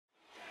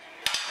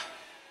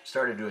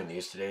Started doing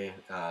these today.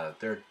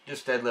 They're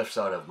just deadlifts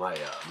out of my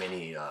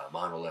mini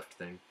monolift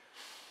thing.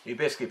 You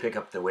basically pick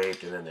up the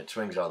weight and then it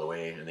swings all the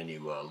way and then you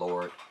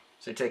lower it.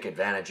 So you take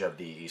advantage of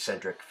the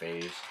eccentric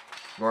phase.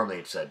 Normally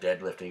it's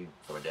deadlifting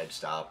from a dead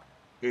stop.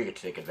 Here you get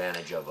to take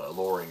advantage of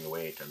lowering the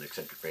weight on the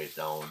eccentric phase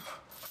down,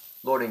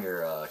 loading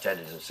your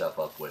tendons and stuff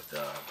up with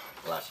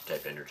elastic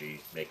type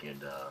energy, make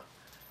it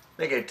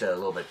a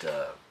little bit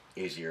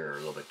easier, or a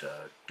little bit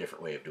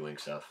different way of doing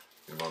stuff.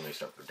 You normally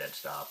start from dead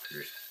stop.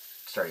 You're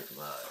starting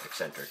from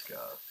eccentric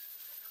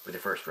with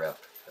your first rep.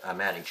 I'm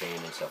adding chain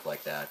and stuff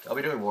like that. I'll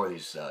be doing more of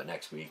these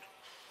next week.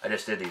 I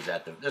just did these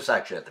this is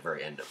actually at the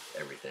very end of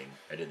everything.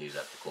 I did these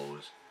at the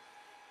close.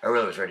 I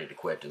really was ready to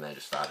quit and I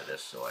just thought of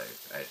this, so I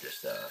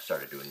just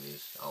started doing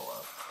these.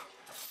 I'll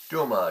do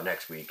them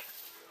next week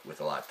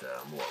with a lot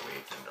more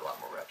weight and a lot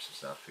more reps and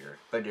stuff here.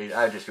 But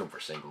I just do them for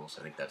singles.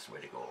 I think that's the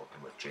way to go,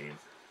 and with chain.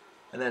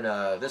 And then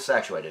this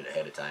actually I did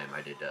ahead of time.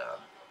 I did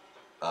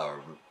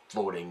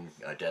floating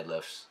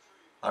deadlifts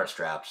out of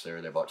straps. They're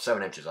about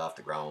 7 inches off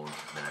the ground,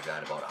 and then I've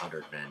got about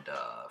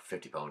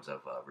 150 pounds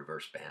of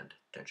reverse band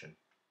tension.